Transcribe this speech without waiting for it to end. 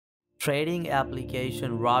Trading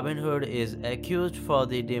application Robinhood is accused for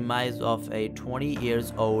the demise of a 20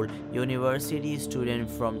 years old university student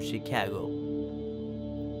from Chicago.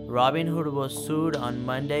 Robinhood was sued on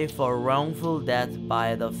Monday for wrongful death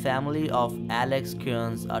by the family of Alex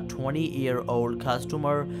Kearns, a 20-year-old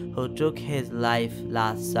customer who took his life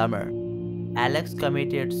last summer. Alex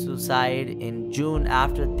committed suicide in June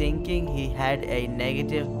after thinking he had a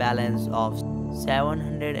negative balance of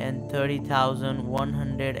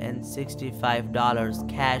 $730,165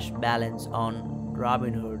 cash balance on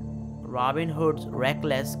Robinhood. Robinhood's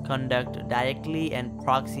reckless conduct directly and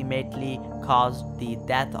proximately caused the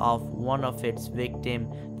death of one of its victims,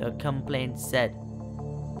 the complaint said.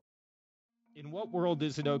 In what world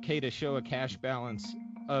is it okay to show a cash balance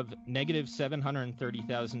of negative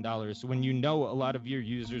 $730,000 when you know a lot of your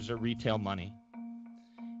users are retail money?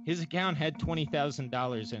 His account had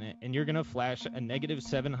 $20,000 in it, and you're going to flash a negative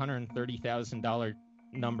 $730,000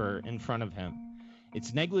 number in front of him.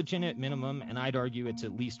 It's negligent at minimum, and I'd argue it's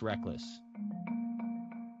at least reckless.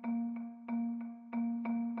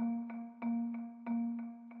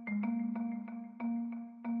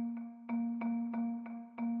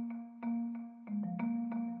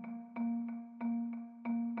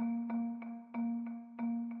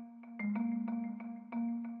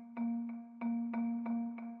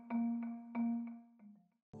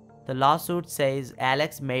 The lawsuit says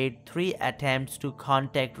Alex made 3 attempts to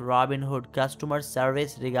contact Robinhood customer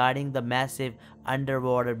service regarding the massive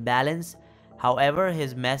underwater balance. However,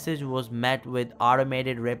 his message was met with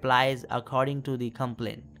automated replies, according to the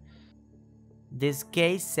complaint. This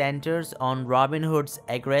case centers on Robinhood's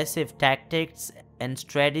aggressive tactics and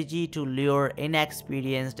strategy to lure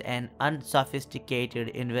inexperienced and unsophisticated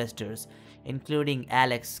investors, including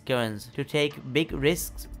Alex Kearns, to take big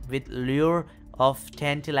risks with lure of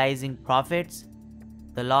tantalizing profits.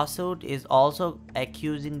 The lawsuit is also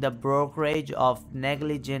accusing the brokerage of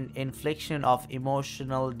negligent infliction of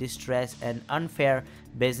emotional distress and unfair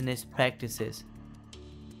business practices.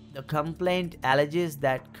 The complaint alleges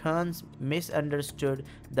that Kearns misunderstood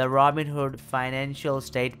the Robinhood financial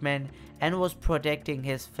statement and was protecting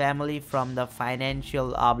his family from the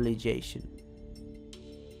financial obligation.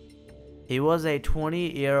 He was a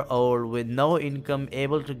 20-year-old with no income,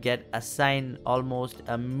 able to get assigned almost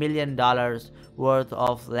 $1 million worth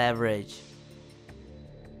of leverage.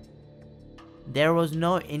 There was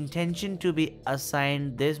no intention to be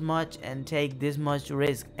assigned this much and take this much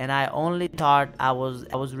risk, and I only thought I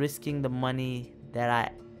was risking the money that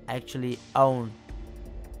I actually owned.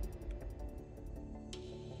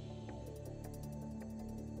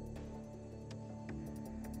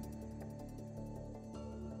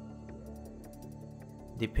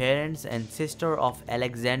 The parents and sister of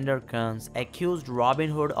Alexander Kearns accused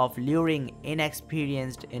Robinhood of luring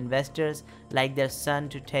inexperienced investors like their son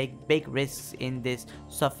to take big risks in this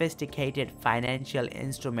sophisticated financial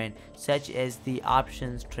instrument, such as the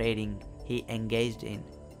options trading he engaged in,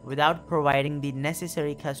 without providing the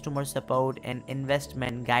necessary customer support and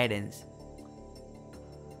investment guidance.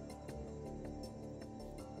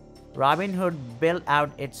 Robinhood built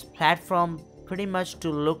out its platform pretty much to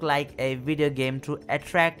look like a video game to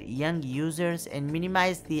attract young users and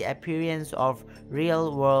minimize the appearance of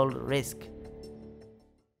real-world risk.